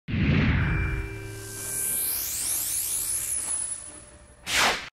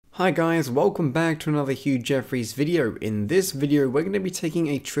Hi guys, welcome back to another Hugh Jeffries video. In this video we're going to be taking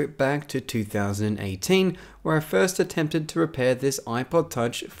a trip back to 2018 where I first attempted to repair this iPod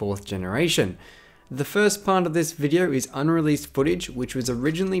Touch 4th generation. The first part of this video is unreleased footage which was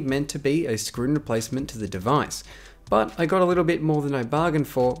originally meant to be a screen replacement to the device, but I got a little bit more than I bargained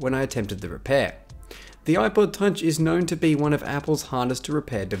for when I attempted the repair. The iPod Touch is known to be one of Apple's hardest to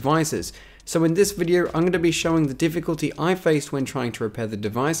repair devices, so in this video I'm going to be showing the difficulty I faced when trying to repair the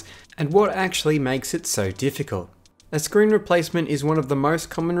device and what actually makes it so difficult. A screen replacement is one of the most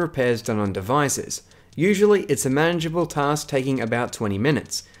common repairs done on devices. Usually it's a manageable task taking about 20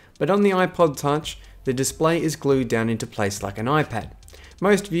 minutes, but on the iPod Touch the display is glued down into place like an iPad.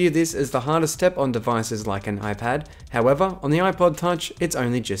 Most view this as the hardest step on devices like an iPad, however on the iPod Touch it's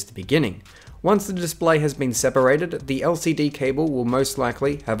only just the beginning. Once the display has been separated, the LCD cable will most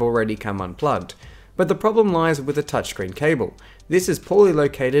likely have already come unplugged. But the problem lies with the touchscreen cable. This is poorly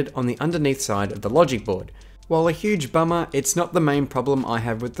located on the underneath side of the logic board. While a huge bummer, it's not the main problem I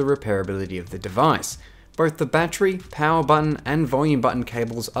have with the repairability of the device. Both the battery, power button and volume button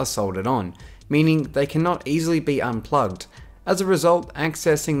cables are soldered on, meaning they cannot easily be unplugged. As a result,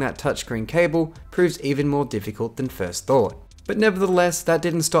 accessing that touchscreen cable proves even more difficult than first thought. But nevertheless, that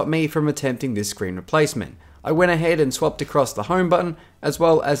didn't stop me from attempting this screen replacement. I went ahead and swapped across the home button, as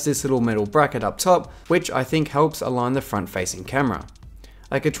well as this little metal bracket up top, which I think helps align the front-facing camera.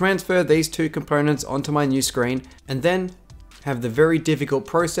 I could transfer these two components onto my new screen, and then have the very difficult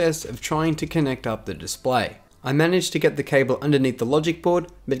process of trying to connect up the display. I managed to get the cable underneath the logic board,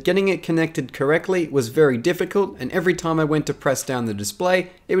 but getting it connected correctly was very difficult, and every time I went to press down the display,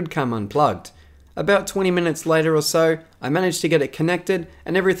 it would come unplugged. About 20 minutes later or so, I managed to get it connected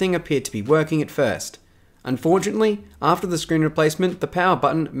and everything appeared to be working at first. Unfortunately, after the screen replacement, the power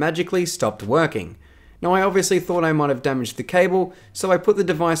button magically stopped working. Now I obviously thought I might have damaged the cable, so I put the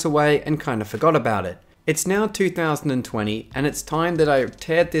device away and kind of forgot about it. It's now 2020 and it's time that I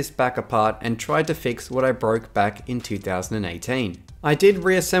teared this back apart and tried to fix what I broke back in 2018. I did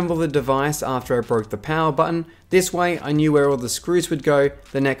reassemble the device after I broke the power button. This way I knew where all the screws would go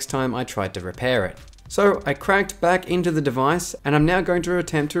the next time I tried to repair it. So I cracked back into the device and I'm now going to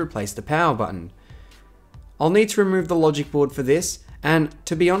attempt to replace the power button. I'll need to remove the logic board for this, and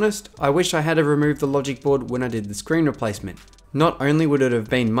to be honest, I wish I had removed the logic board when I did the screen replacement. Not only would it have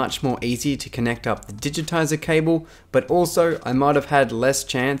been much more easy to connect up the digitizer cable, but also I might have had less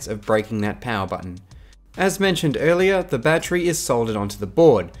chance of breaking that power button. As mentioned earlier, the battery is soldered onto the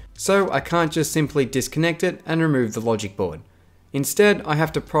board, so I can't just simply disconnect it and remove the logic board. Instead, I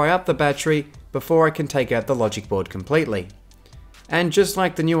have to pry up the battery before I can take out the logic board completely. And just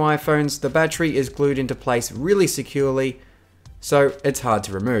like the new iPhones, the battery is glued into place really securely, so it's hard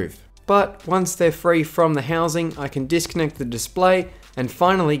to remove. But once they're free from the housing, I can disconnect the display and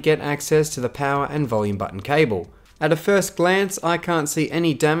finally get access to the power and volume button cable. At a first glance, I can't see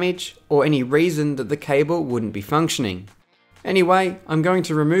any damage or any reason that the cable wouldn't be functioning. Anyway, I'm going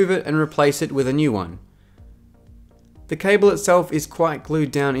to remove it and replace it with a new one. The cable itself is quite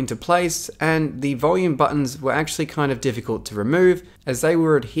glued down into place, and the volume buttons were actually kind of difficult to remove as they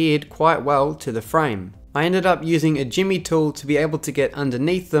were adhered quite well to the frame. I ended up using a jimmy tool to be able to get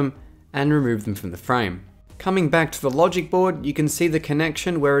underneath them and remove them from the frame. Coming back to the logic board, you can see the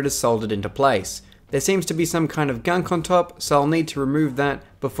connection where it is soldered into place. There seems to be some kind of gunk on top, so I'll need to remove that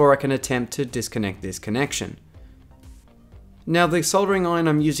before I can attempt to disconnect this connection. Now the soldering iron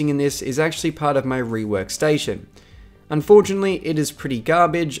I'm using in this is actually part of my rework station. Unfortunately, it is pretty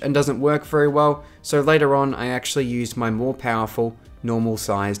garbage and doesn't work very well, so later on I actually used my more powerful, normal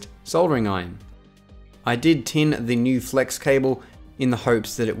sized soldering iron. I did tin the new flex cable in the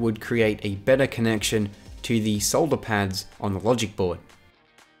hopes that it would create a better connection to the solder pads on the logic board.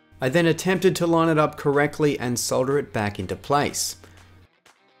 I then attempted to line it up correctly and solder it back into place.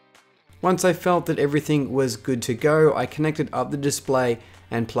 Once I felt that everything was good to go, I connected up the display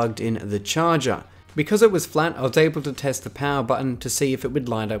and plugged in the charger. Because it was flat, I was able to test the power button to see if it would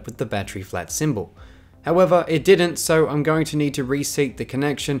line up with the battery flat symbol. However, it didn't, so I'm going to need to reseat the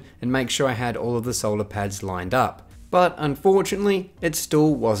connection and make sure I had all of the solder pads lined up. But unfortunately, it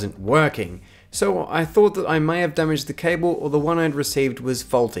still wasn't working. So I thought that I may have damaged the cable or the one I'd received was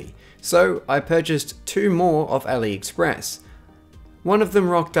faulty. So I purchased two more off AliExpress. One of them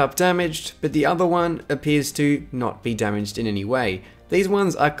rocked up damaged, but the other one appears to not be damaged in any way. These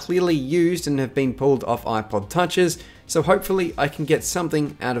ones are clearly used and have been pulled off iPod Touches, so hopefully I can get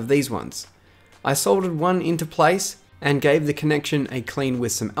something out of these ones. I soldered one into place and gave the connection a clean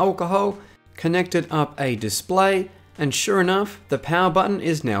with some alcohol, connected up a display, and sure enough, the power button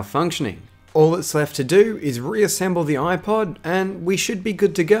is now functioning. All that's left to do is reassemble the iPod and we should be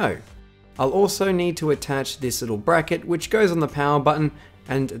good to go. I'll also need to attach this little bracket which goes on the power button,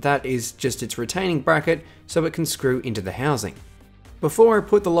 and that is just its retaining bracket so it can screw into the housing. Before I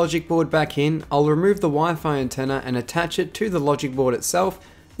put the logic board back in, I'll remove the Wi-Fi antenna and attach it to the logic board itself.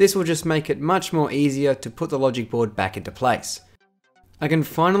 This will just make it much more easier to put the logic board back into place. I can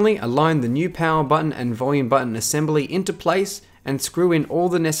finally align the new power button and volume button assembly into place and screw in all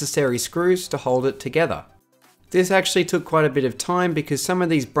the necessary screws to hold it together. This actually took quite a bit of time because some of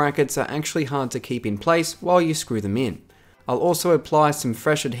these brackets are actually hard to keep in place while you screw them in. I'll also apply some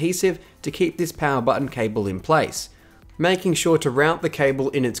fresh adhesive to keep this power button cable in place, making sure to route the cable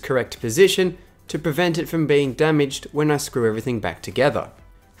in its correct position to prevent it from being damaged when I screw everything back together.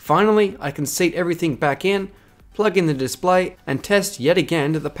 Finally, I can seat everything back in, plug in the display, and test yet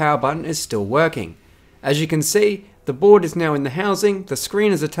again that the power button is still working. As you can see, the board is now in the housing, the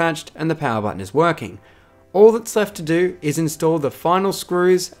screen is attached, and the power button is working. All that's left to do is install the final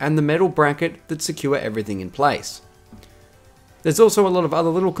screws and the metal bracket that secure everything in place. There's also a lot of other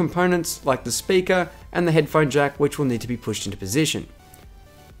little components like the speaker and the headphone jack which will need to be pushed into position.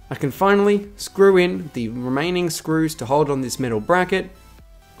 I can finally screw in the remaining screws to hold on this metal bracket.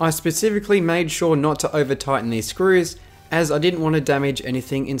 I specifically made sure not to over tighten these screws as I didn't want to damage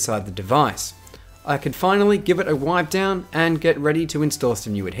anything inside the device. I could finally give it a wipe down and get ready to install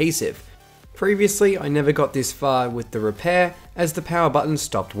some new adhesive. Previously, I never got this far with the repair as the power button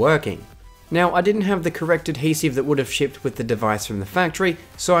stopped working. Now, I didn't have the correct adhesive that would have shipped with the device from the factory,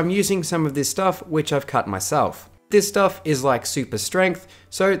 so I'm using some of this stuff which I've cut myself. This stuff is like super strength,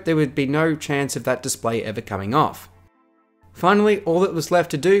 so there would be no chance of that display ever coming off. Finally, all that was left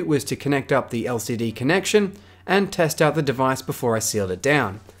to do was to connect up the LCD connection and test out the device before I sealed it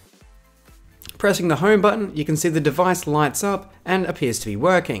down. Pressing the home button, you can see the device lights up and appears to be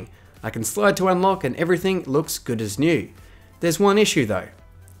working. I can slide to unlock and everything looks good as new. There's one issue though.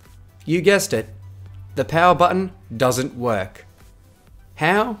 You guessed it, the power button doesn't work.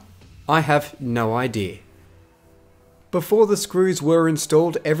 How? I have no idea. Before the screws were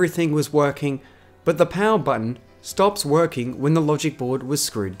installed, everything was working, but the power button stops working when the logic board was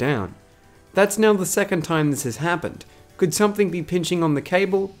screwed down. That's now the second time this has happened. Could something be pinching on the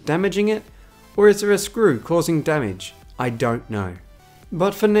cable, damaging it? Or is there a screw causing damage? I don't know.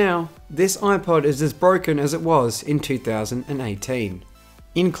 But for now, this iPod is as broken as it was in 2018.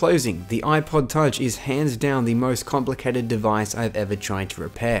 In closing, the iPod Touch is hands down the most complicated device I've ever tried to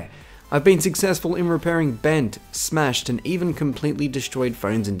repair. I've been successful in repairing bent, smashed, and even completely destroyed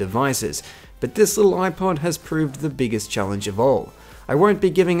phones and devices, but this little iPod has proved the biggest challenge of all. I won't be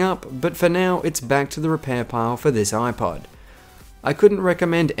giving up, but for now it's back to the repair pile for this iPod. I couldn't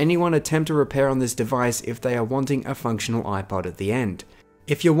recommend anyone attempt a repair on this device if they are wanting a functional iPod at the end.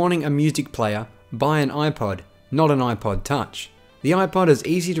 If you're wanting a music player, buy an iPod, not an iPod Touch. The iPod is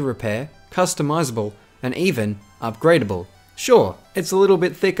easy to repair, customizable, and even upgradable. Sure, it's a little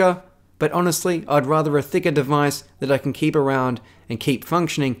bit thicker, but honestly, I'd rather a thicker device that I can keep around and keep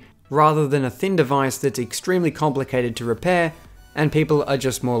functioning rather than a thin device that's extremely complicated to repair and people are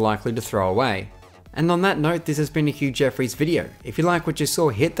just more likely to throw away. And on that note, this has been a Hugh Jeffreys video. If you like what you saw,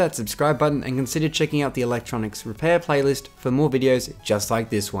 hit that subscribe button and consider checking out the electronics repair playlist for more videos just like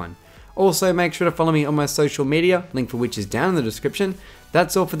this one. Also, make sure to follow me on my social media, link for which is down in the description.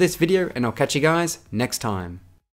 That's all for this video, and I'll catch you guys next time.